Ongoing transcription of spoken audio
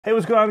Hey,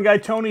 what's going on, guy?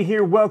 Tony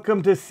here.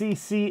 Welcome to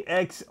CCxRC.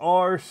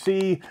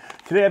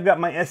 Today I've got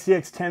my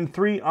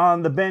SCX10iii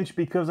on the bench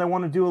because I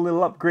want to do a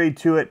little upgrade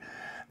to it.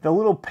 The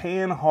little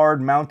Panhard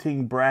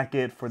mounting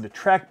bracket for the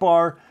track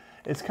bar.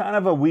 It's kind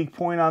of a weak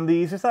point on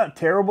these. It's not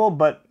terrible,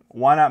 but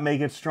why not make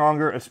it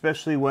stronger,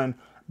 especially when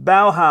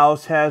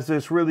Bowhouse has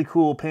this really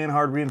cool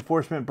Panhard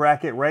Reinforcement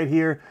bracket right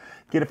here.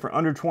 Get it for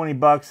under 20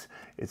 bucks.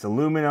 It's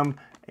aluminum,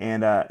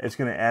 and it's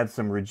going to add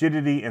some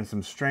rigidity and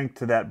some strength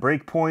to that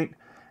break point,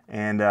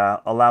 and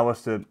allow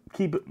us to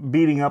keep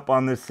beating up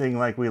on this thing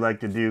like we like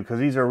to do, because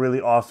these are really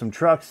awesome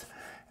trucks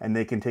and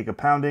they can take a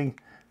pounding.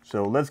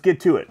 So let's get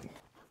to it.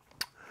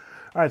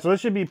 All right, so this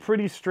should be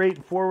pretty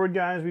straightforward,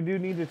 guys. We do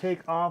need to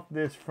take off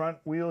this front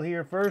wheel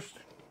here first.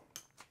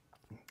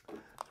 So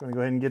I'm gonna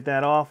go ahead and get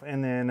that off,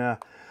 and then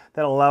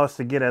that'll allow us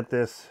to get at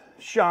this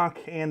shock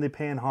and the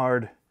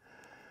Panhard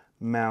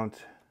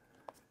mount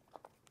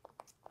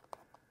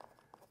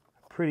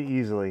pretty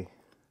easily.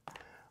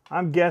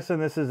 I'm guessing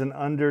this is an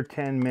under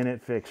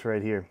 10-minute fix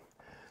right here.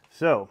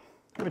 So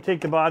I'm going to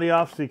take the body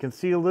off so you can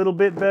see a little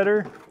bit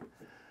better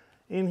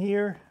in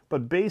here.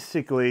 But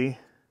basically,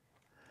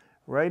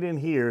 right in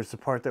here is the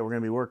part that we're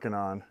going to be working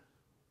on.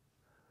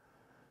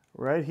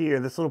 Right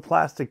here, this little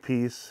plastic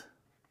piece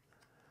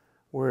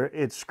where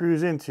it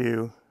screws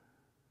into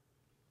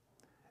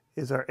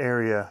is our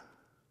area.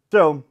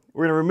 So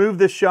we're going to remove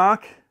this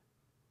shock,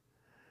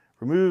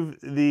 remove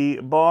the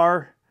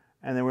bar,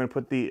 and then we're going to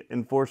put the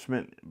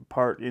enforcement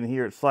part in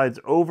here. It slides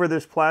over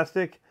this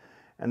plastic,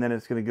 and then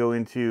it's going to go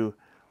into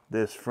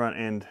this front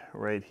end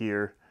right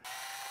here.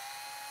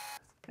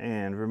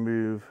 And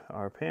remove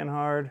our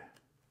Panhard.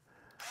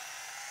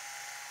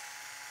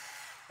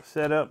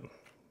 Setup.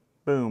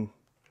 Boom.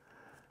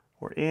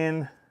 We're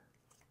in.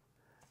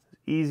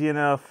 It's easy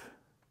enough.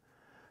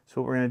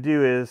 So what we're going to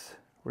do is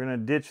we're going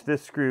to ditch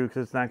this screw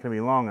because it's not going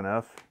to be long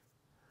enough.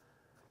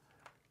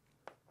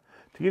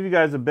 To give you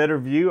guys a better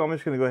view, I'm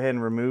just going to go ahead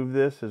and remove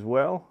this as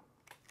well.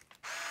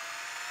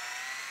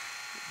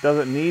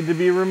 Doesn't need to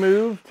be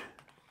removed,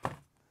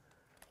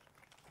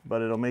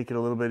 but it'll make it a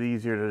little bit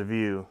easier to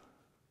view.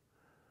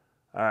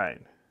 All right.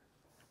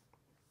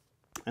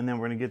 And then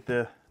we're going to get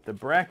the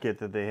bracket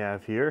that they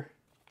have here,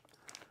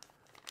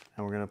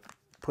 and we're going to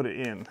put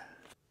it in.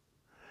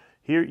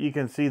 Here you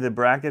can see the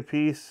bracket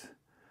piece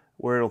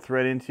where it'll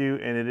thread into,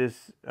 and it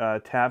is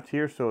tapped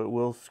here, so it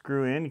will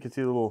screw in. You can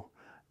see the little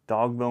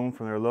dog bone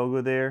from their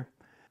logo there.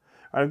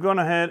 I've gone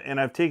ahead and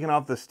I've taken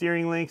off the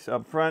steering links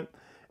up front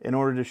in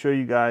order to show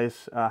you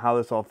guys how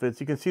this all fits.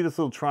 You can see this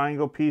little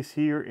triangle piece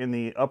here in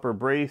the upper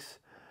brace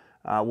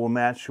will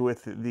match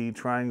with the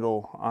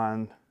triangle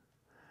on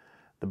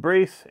the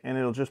brace, and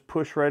it'll just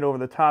push right over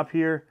the top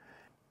here.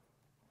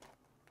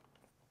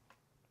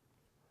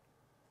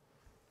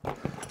 All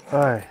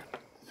right,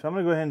 so I'm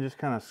gonna go ahead and just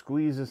kind of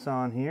squeeze this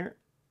on here,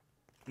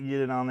 get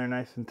it on there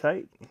nice and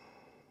tight.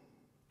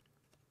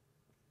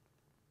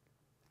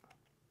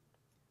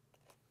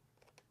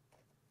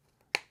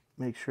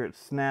 Make sure it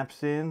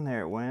snaps in.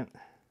 There it went.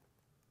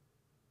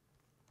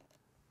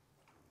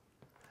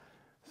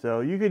 So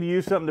you could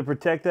use something to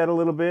protect that a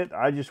little bit.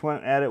 I just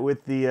went at it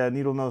with the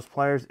needle nose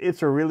pliers.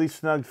 It's a really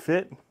snug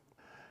fit.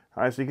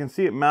 All right, so you can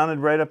see it mounted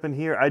right up in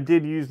here. I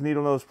did use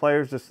needle nose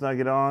pliers to snug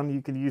it on.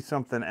 You could use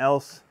something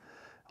else.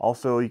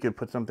 Also, you could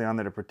put something on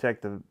there to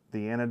protect the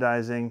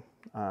anodizing.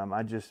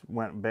 I just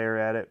went bare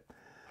at it.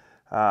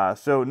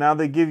 So now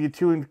they give you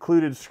two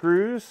included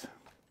screws,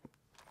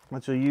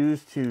 which you'll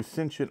use to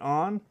cinch it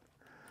on.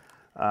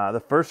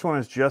 The first one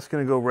is just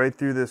going to go right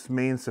through this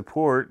main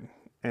support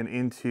and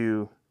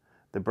into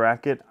the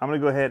bracket. I'm going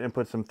to go ahead and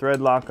put some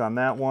thread lock on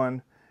that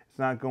one. It's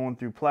not going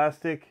through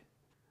plastic.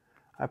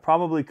 I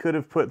probably could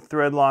have put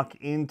thread lock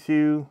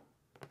into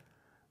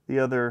the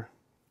other,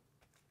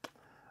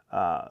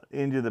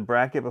 into the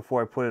bracket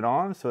before I put it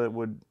on, so it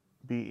would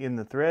be in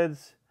the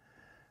threads,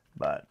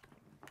 but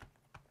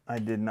I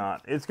did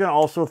not. It's going to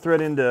also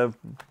thread into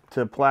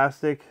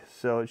plastic,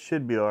 so it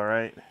should be all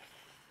right.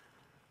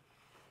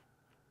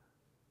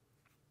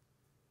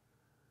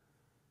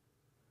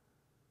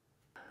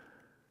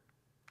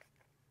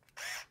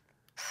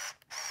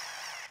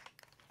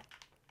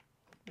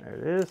 There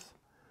it is.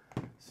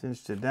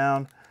 Cinched it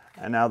down.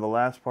 And now the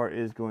last part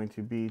is going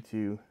to be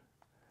to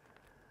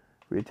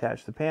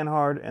reattach the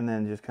Panhard and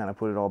then just kind of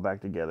put it all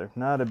back together.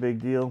 Not a big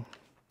deal.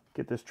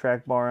 Get this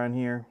track bar on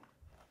here.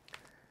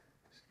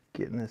 Just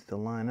getting this to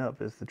line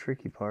up is the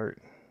tricky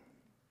part.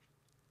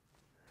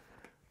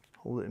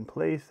 Hold it in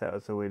place. That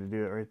was the way to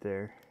do it right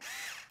there.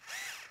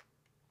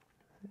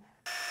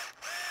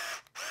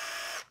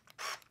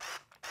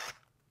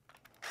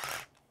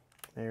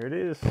 There it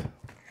is.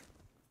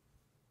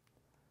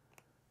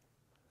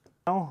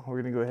 Now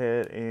we're going to go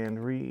ahead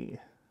and reassemble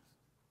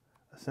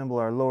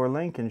our lower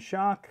link and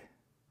shock.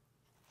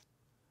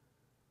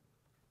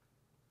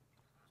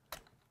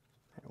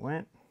 There it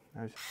went.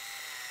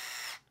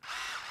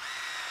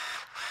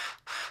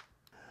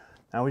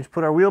 Now we just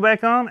put our wheel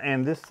back on,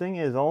 and this thing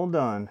is all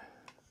done.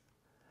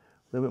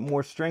 A little bit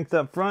more strength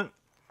up front.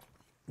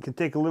 It can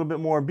take a little bit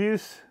more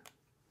abuse,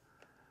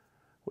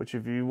 which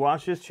if you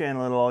watch this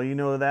channel at all, you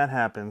know that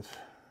happens.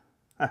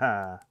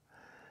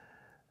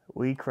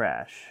 We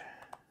crash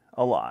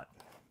a lot.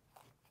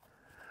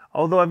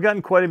 Although I've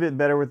gotten quite a bit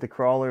better with the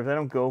crawlers. I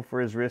don't go for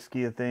as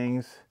risky of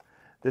things.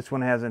 This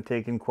one hasn't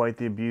taken quite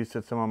the abuse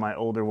that some of my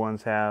older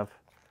ones have.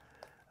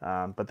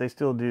 But they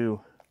still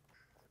do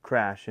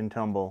crash and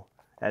tumble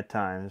at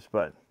times.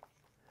 But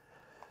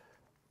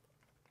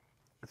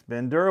it's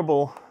been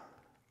durable.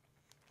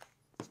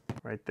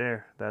 Right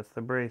there. That's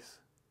the brace.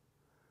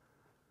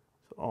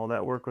 So all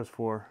that work was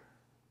for.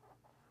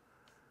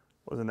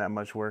 Wasn't that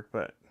much work,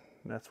 but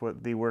that's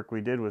what the work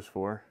we did was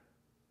for.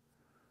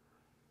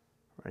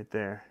 Right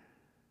there.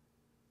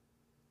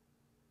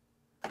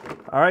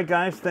 All right,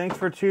 guys, thanks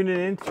for tuning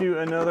in to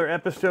another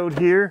episode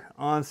here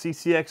on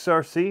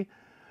CCxRC.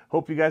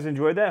 Hope you guys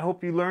enjoyed that.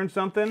 Hope you learned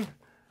something.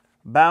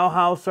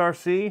 Bowhouse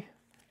RC.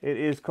 It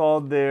is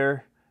called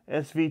their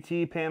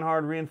SVT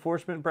Panhard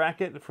Reinforcement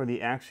bracket for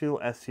the Axial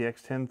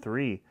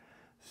SCX10iii.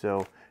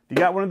 So if you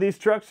got one of these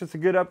trucks, it's a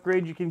good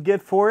upgrade you can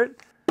get for it.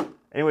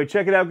 Anyway,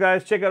 check it out,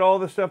 guys. Check out all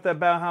the stuff that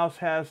Bowhouse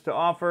has to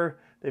offer.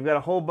 They've got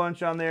a whole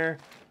bunch on there.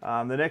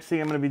 The next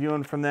thing I'm going to be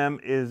doing from them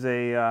is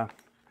the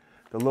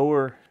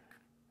lower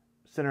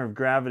center of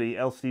gravity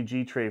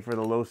LCG tray for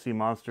the low C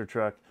monster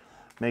truck.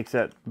 Makes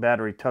that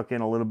battery tuck in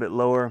a little bit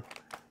lower.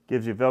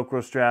 Gives you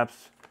Velcro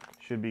straps.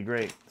 Should be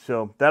great.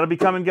 So that'll be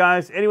coming,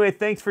 guys. Anyway,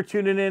 thanks for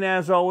tuning in.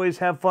 As always,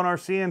 have fun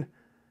RCing.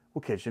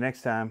 We'll catch you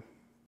next time.